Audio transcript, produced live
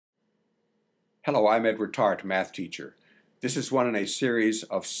Hello, I'm Edward Tarte, math teacher. This is one in a series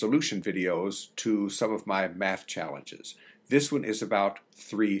of solution videos to some of my math challenges. This one is about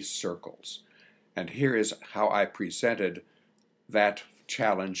three circles. And here is how I presented that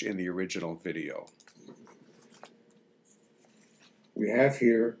challenge in the original video. We have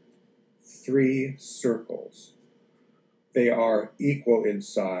here three circles. They are equal in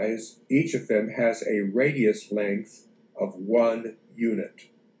size. Each of them has a radius length of 1 unit.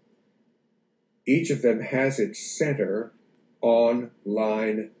 Each of them has its center on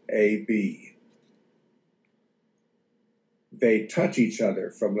line AB. They touch each other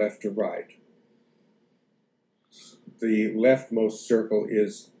from left to right. The leftmost circle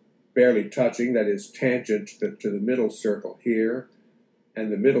is barely touching, that is tangent to the middle circle here,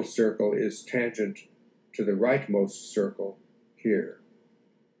 and the middle circle is tangent to the rightmost circle here.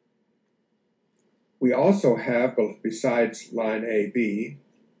 We also have, besides line AB,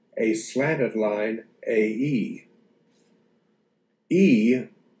 a slanted line AE. E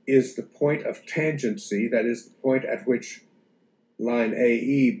is the point of tangency, that is the point at which line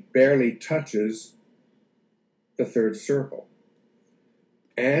AE barely touches the third circle.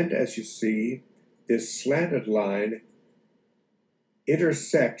 And as you see, this slanted line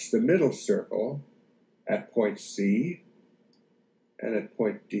intersects the middle circle at point C and at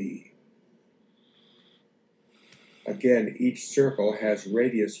point D. Again, each circle has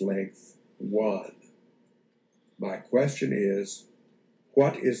radius length 1. My question is,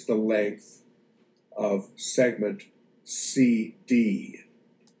 what is the length of segment CD?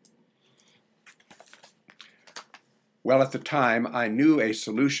 Well, at the time, I knew a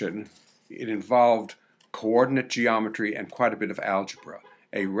solution. It involved coordinate geometry and quite a bit of algebra,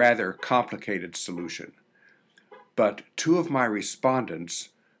 a rather complicated solution. But two of my respondents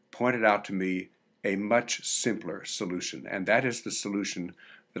pointed out to me a much simpler solution, and that is the solution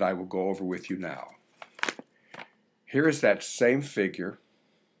that I will go over with you now. Here is that same figure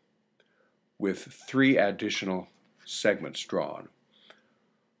with three additional segments drawn.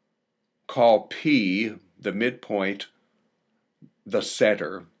 Call P the midpoint, the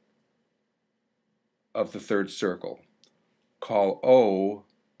center of the third circle. Call O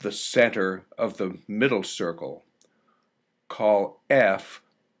the center of the middle circle. Call F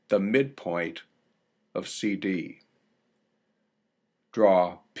the midpoint of CD.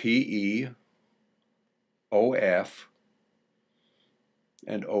 Draw PE, OF,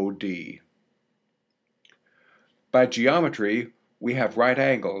 and OD. By geometry, we have right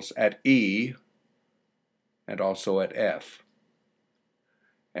angles at E and also at F.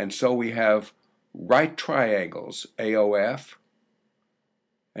 And so we have right triangles, AOF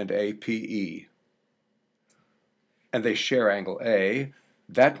and APE. And they share angle A.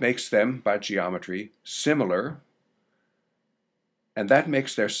 That makes them, by geometry, similar, and that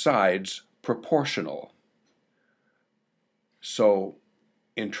makes their sides proportional. So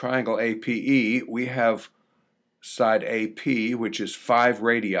in triangle APE, we have side AP, which is 5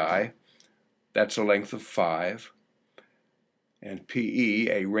 radii, that's a length of 5, and PE,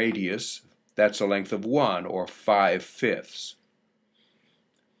 a radius, that's a length of 1, or 5/5.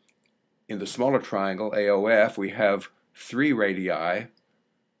 In the smaller triangle, AOF, we have 3 radii,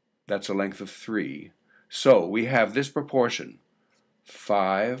 that's a length of 3. So we have this proportion,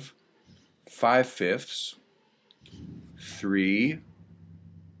 5, 5/5, 3,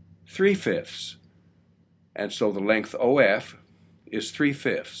 3/5. And so the length OF is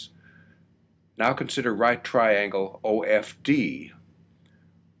 3/5. Now consider right triangle OFD.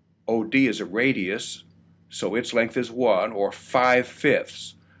 OD is a radius, so its length is 1, or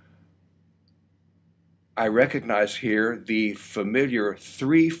 5/5. I recognize here the familiar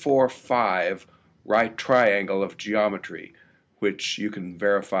 3, 4, 5 right triangle of geometry, which you can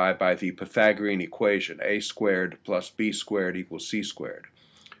verify by the Pythagorean equation, a squared plus b squared equals c squared.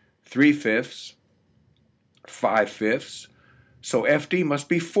 3/5, 5/5, so FD must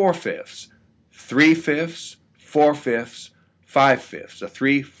be 4/5. 3/5, 4/5, 5/5, a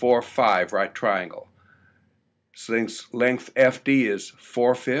 3, 4, 5 right triangle. Since length FD is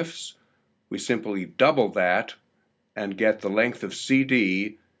 4/5, we simply double that and get the length of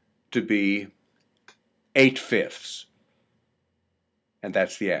CD to be 8/5. And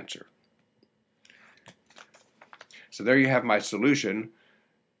that's the answer. So there you have my solution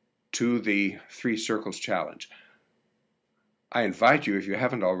to the three circles challenge. I invite you, if you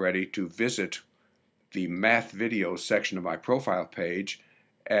haven't already, to visit the math videos section of my profile page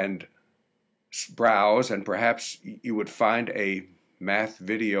and browse, and perhaps you would find a math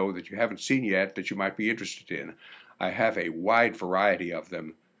video that you haven't seen yet that you might be interested in. I have a wide variety of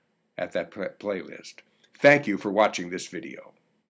them at that playlist. Thank you for watching this video.